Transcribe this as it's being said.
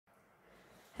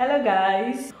Hello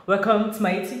guys, welcome to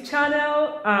my YouTube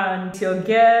channel and it's your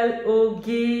girl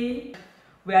Ogi.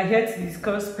 We are here to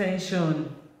discuss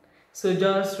pension, so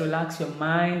just relax your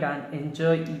mind and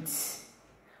enjoy it.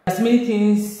 There's many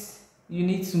things you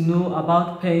need to know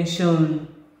about pension.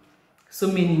 So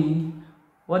many.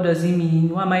 What does it mean?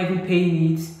 Why am I even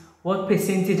paying it? What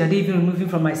percentage are they even removing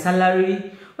from my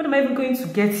salary? When am I even going to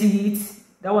get it?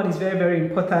 That one is very, very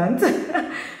important.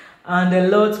 And a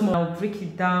lot more. I'll break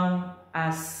it down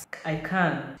as I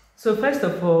can. So first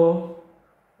of all,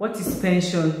 what is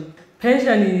pension?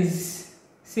 Pension is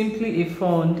simply a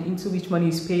fund into which money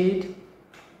is paid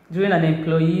during an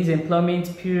employee's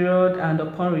employment period, and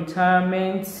upon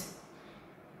retirement,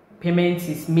 payment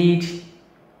is made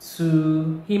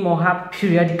to him or her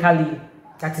periodically.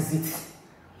 That is it.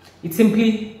 It's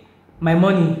simply my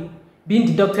money being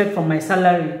deducted from my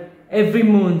salary every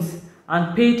month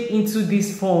and paid into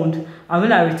this fund, and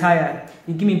when I retire,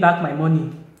 you give me back my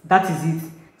money. That is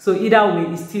it. So either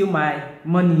way, it's still my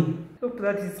money. Hope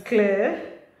that is clear.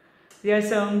 There are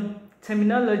some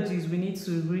terminologies we need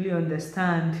to really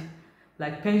understand,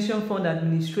 like pension fund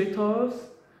administrators,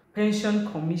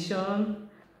 pension commission.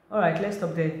 All right, let's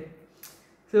stop there.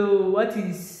 So what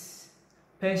is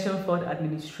pension fund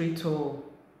administrator?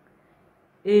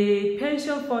 A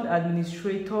pension fund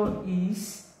administrator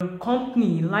is a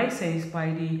company licensed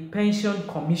by the Pension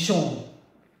Commission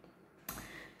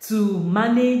to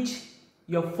manage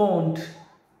your fund,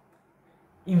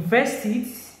 invest it,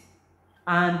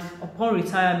 and upon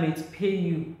retirement pay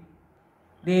you.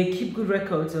 They keep good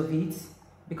records of it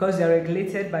because they are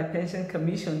regulated by Pension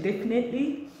Commission,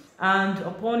 definitely. And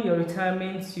upon your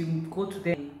retirement, you go to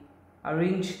them,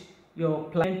 arrange your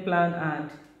plan and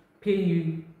pay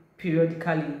you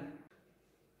periodically.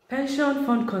 Pension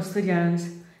fund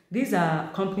custodians, these are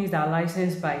companies that are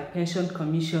licensed by Pension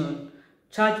Commission,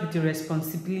 charged with the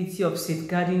responsibility of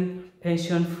safeguarding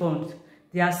pension funds.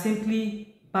 They are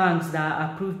simply banks that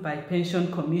are approved by Pension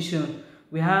Commission.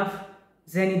 We have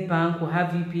Zenith Bank, we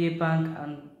have UBA Bank,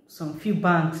 and some few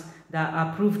banks that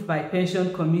are approved by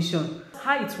Pension Commission.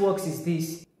 How it works is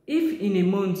this: if in a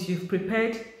month you've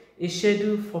prepared a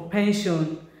schedule for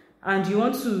pension and you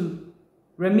want to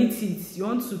remit it, you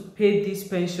want to pay this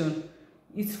pension,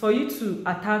 it's for you to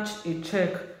attach a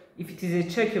check. If it is a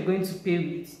check you're going to pay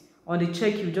with, on the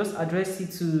check you just address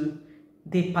it to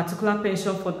the particular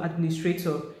pension fund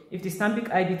administrator. If it's Stanbic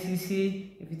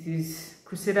IBTC, if it is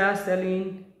Crusader,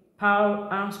 Sterling, Power,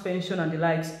 Arms Pension and the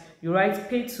likes, you write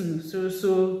pay to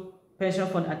so pension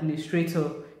fund administrator,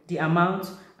 the amount,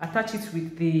 attach it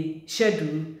with the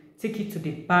schedule, take it to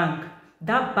the bank.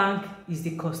 That bank is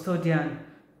the custodian,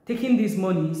 taking this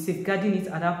money, safeguarding it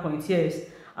at that point, yes.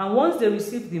 And once they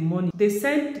receive the money, they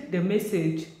send the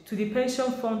message to the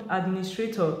pension fund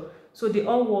administrator. So they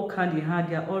all work hand in hand,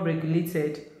 they are all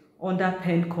regulated under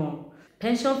PENCOM.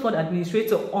 Pension fund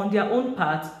administrator on their own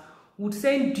part would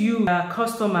send you, a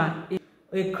customer,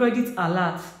 a credit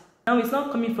alert. Now it's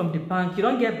not coming from the bank. You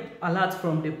don't get alert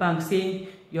from the bank saying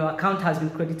your account has been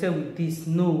credited with this.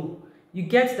 No, you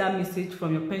get that message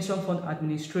from your pension fund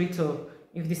administrator.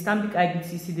 If the Stanbic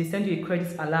IBTC, they send you a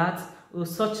credit alert, or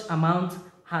such amount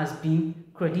has been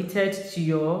credited to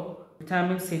your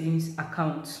retirement savings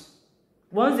account.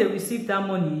 Once they receive that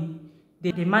money,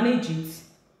 they manage it,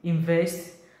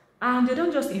 invest, and they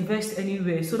don't just invest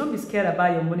anywhere. So don't be scared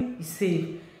about your money is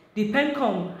safe. The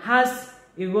PENCOM has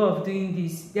a way of doing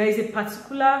this. There is a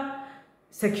particular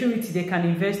security they can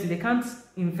invest in. They can't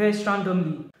invest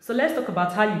randomly. So let's talk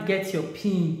about how you get your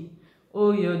PIN.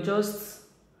 Oh, you're just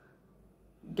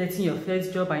getting your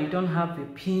first job and you don't have a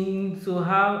PIN, so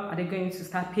how are they going to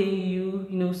start paying you?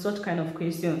 You know, such kind of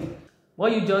question.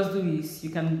 What you just do is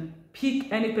you can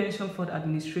pick any pension fund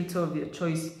administrator of your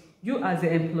choice. You as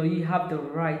the employee have the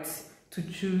right to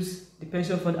choose the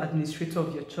pension fund administrator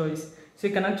of your choice. So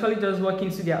you can actually just walk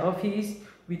into their office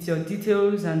with your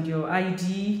details and your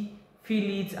ID, fill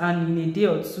it, and in a day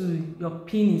or two your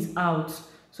PIN is out.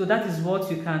 So that is what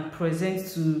you can present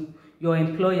to your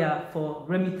employer for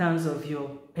remittance of your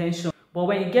pension. But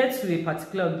when you get to a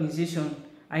particular organization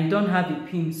and you don't have a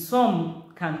PIN, some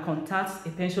can contact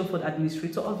a pension fund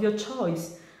administrator of your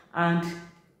choice and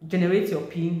generate your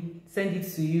PIN, send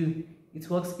it to you. It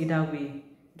works either way.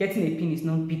 Getting a PIN is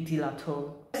no big deal at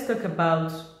all. Let's talk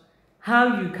about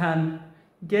how you can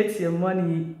get your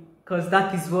money, because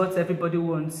that is what everybody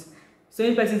wants. So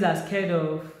many persons are scared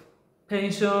of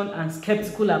pension and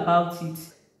skeptical about it.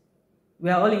 We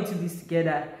are all into this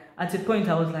together. At a point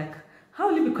I was like, how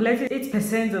will you be collecting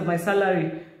 8% of my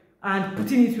salary and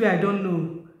putting it where I don't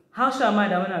know? How sure am I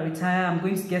that when I retire I'm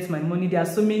going to get my money? There are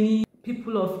so many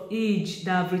people of age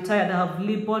that have retired, that have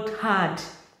labored hard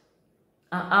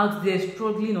are out there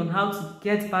struggling on how to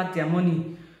get back their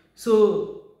money.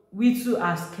 So we too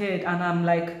are scared, and I'm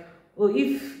like, oh,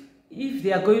 if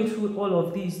they are going through all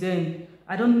of this, then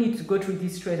I don't need to go through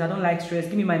this stress. I don't like stress.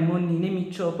 Give me my money, let me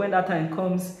chop. When that time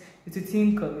comes, you to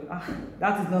think,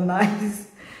 that is not nice.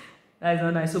 That is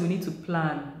not nice. So we need to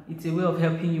plan. It's a way of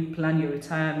helping you plan your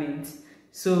retirement.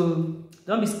 So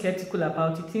don't be skeptical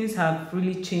about it. Things have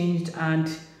really changed, and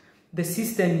the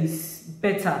system is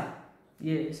better.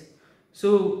 Yes.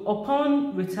 So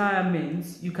upon retirement,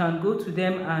 you can go to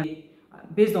them, and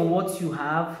based on what you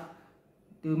have,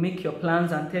 they'll make your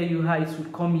plans and tell you how it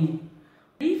will come in.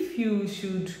 If you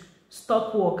should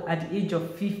stop work at the age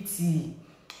of 50,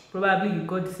 probably you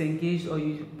got disengaged,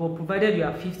 but provided you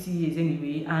are 50 years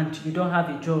anyway and you don't have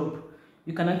a job,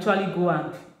 you can actually go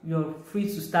and you're free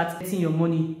to start getting your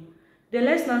money. Then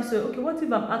let's now say, okay, what if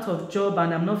I'm out of job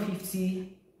and I'm not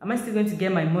 50? Am I still going to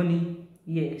get my money?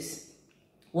 Yes.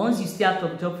 Once you stay out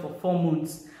of job for 4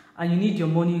 months and you need your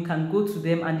money, you can go to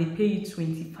them and they pay you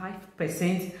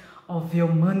 25% of your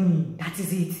money. That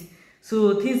is it.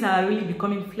 So things are really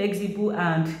becoming flexible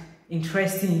and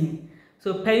interesting.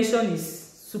 So pension is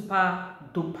super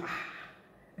duper.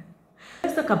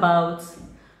 Let's talk about,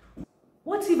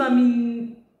 what if I'm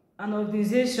in an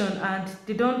organization and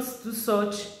they don't do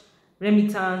such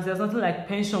remittance? There's nothing like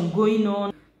pension going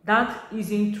on. That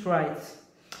isn't right.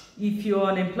 If you're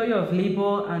an employer of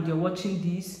labor and you're watching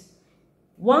this,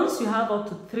 once you have up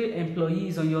to 3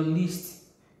 employees on your list,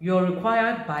 you're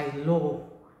required by law.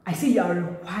 I say you are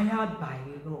required by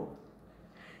law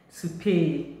to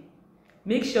pay.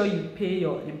 Make sure you pay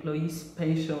your employees'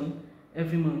 pension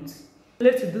every month.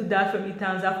 Failure to do that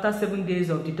remittance after 7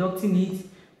 days of deducting it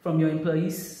from your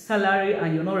employee's salary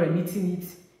and you're not remitting it,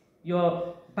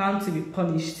 you're bound to be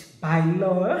punished by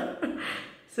law.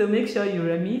 So make sure you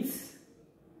remit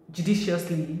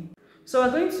judiciously. So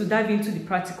we're going to dive into the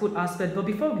practical aspect, but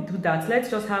before we do that, let's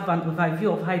just have an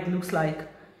overview of how it looks like.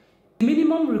 The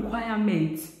minimum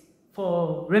requirement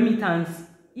for remittance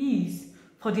is,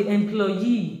 for the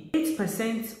employee,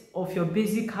 8% of your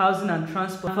basic housing and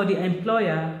transport. For the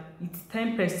employer, it's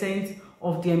 10%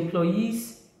 of the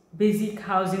employee's basic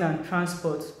housing and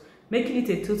transport, making it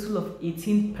a total of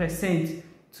 18%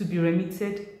 to be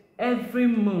remitted every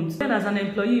month. Then as an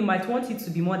employee, you might want it to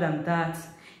be more than that.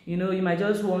 You know, you might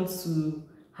just want to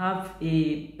have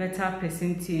a better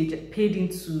percentage paid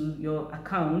into your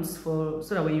accounts so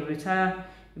that when you retire,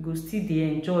 you go still they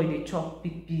enjoy the chop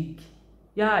big.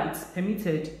 Yeah, it's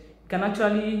permitted. You can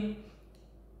actually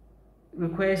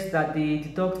request that they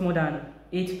deduct more than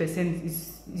 8%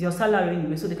 is your salary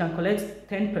anyway, so they can collect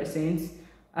 10%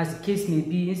 as the case may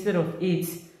be instead of 8.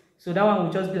 So that one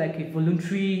will just be like a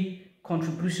voluntary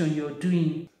contribution you're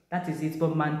doing. That is it.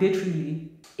 But mandatorily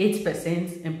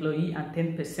 8% employee and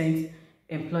 10%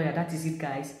 employer. That is it,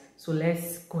 guys. So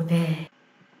let's go there.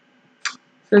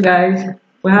 So guys,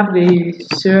 we have the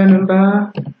serial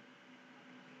number,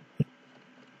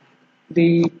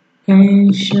 the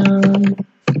pension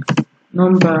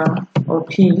number or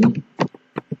PIN.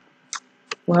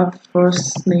 We have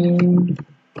first name,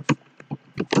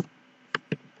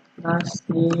 last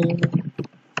name,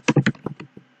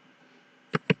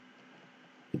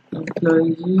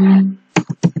 employee,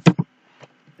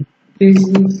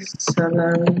 basic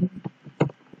salary,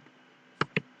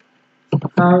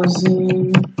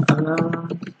 housing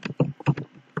allowance,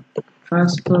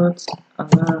 transport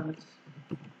allowance.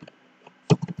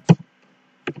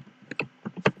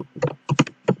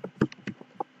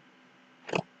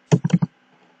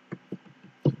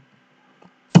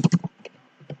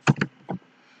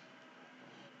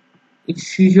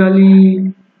 It's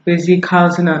usually basic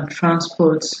housing and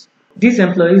transport. These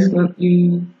employees'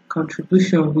 monthly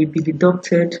contribution will be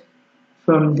deducted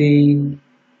from the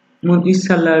monthly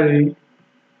salary,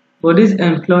 but this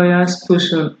employer's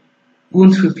portion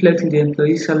won't reflect in the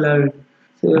employee's salary.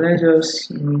 So let's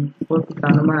just work with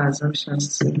our normal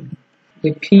assumptions too.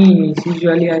 The PIN is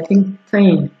usually, I think,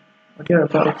 10 or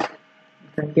thereabouts.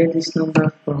 You can get this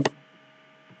number from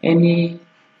any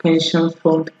pension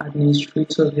fund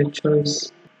administrator of your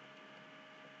choice.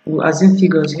 We'll assume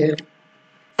figures here.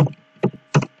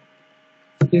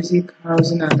 Basic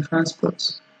housing and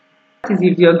transport. That is,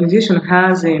 if the organization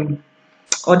has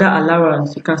other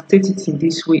allowance, you can state it in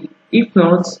this way. If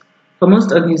not, for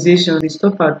most organizations, they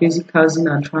stop at basic housing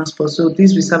and transport, so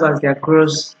this will serve as their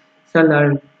gross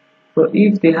salary. But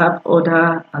if they have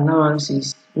other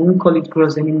allowances, we won't call it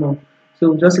gross anymore. So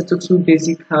we'll just say total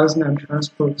basic housing and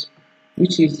transport,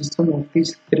 which is the sum of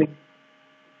these 3.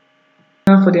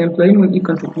 Now for the employee monthly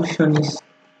contribution is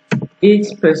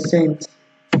 8%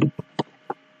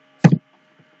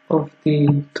 of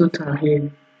the total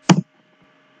here.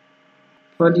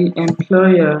 For the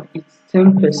employer, it's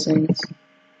 10%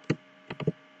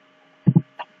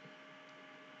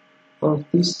 of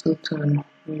this total.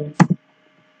 Yeah.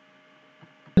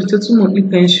 The total monthly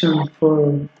pension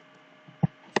for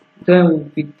them will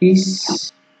be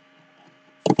this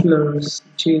plus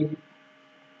J.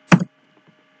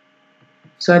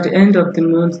 So at the end of the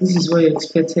month, this is what you're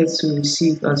expected to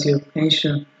receive as your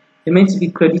pension. They're meant to be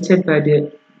credited by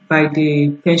the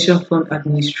pension fund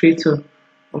administrator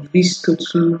of this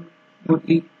total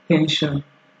monthly pension.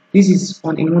 This is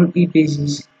on a monthly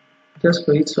basis, just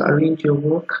for you to arrange your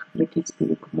work, make it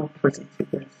look more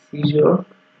positive as usual,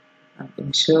 and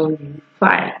ensure you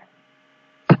file.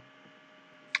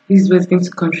 This is what it's going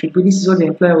to contribute. This is what the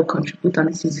employer will contribute, and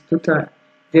this is the total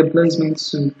the employee is meant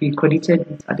to be credited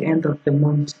with at the end of the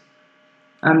month.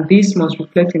 And this must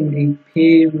reflect in the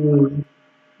payroll,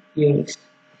 yes,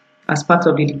 as part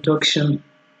of the deduction.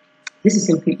 This is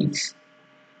simply it.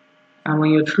 And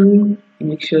when you're through, you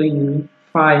make sure you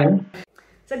file.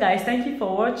 So guys, thank you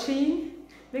for watching.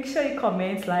 Make sure you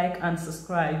comment, like, and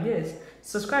subscribe. Yes,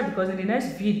 subscribe, because in the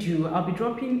next video I'll be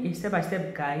dropping a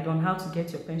step-by-step guide on how to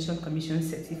get your pension commission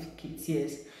certificate.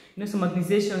 Yes, you know, some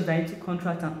organizations that into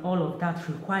contract and all of that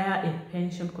require a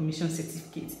pension commission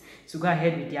certificate to go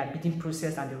ahead with their bidding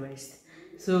process and the rest.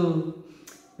 So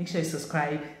make sure you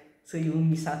subscribe so you won't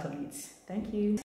miss out on it. Thank you.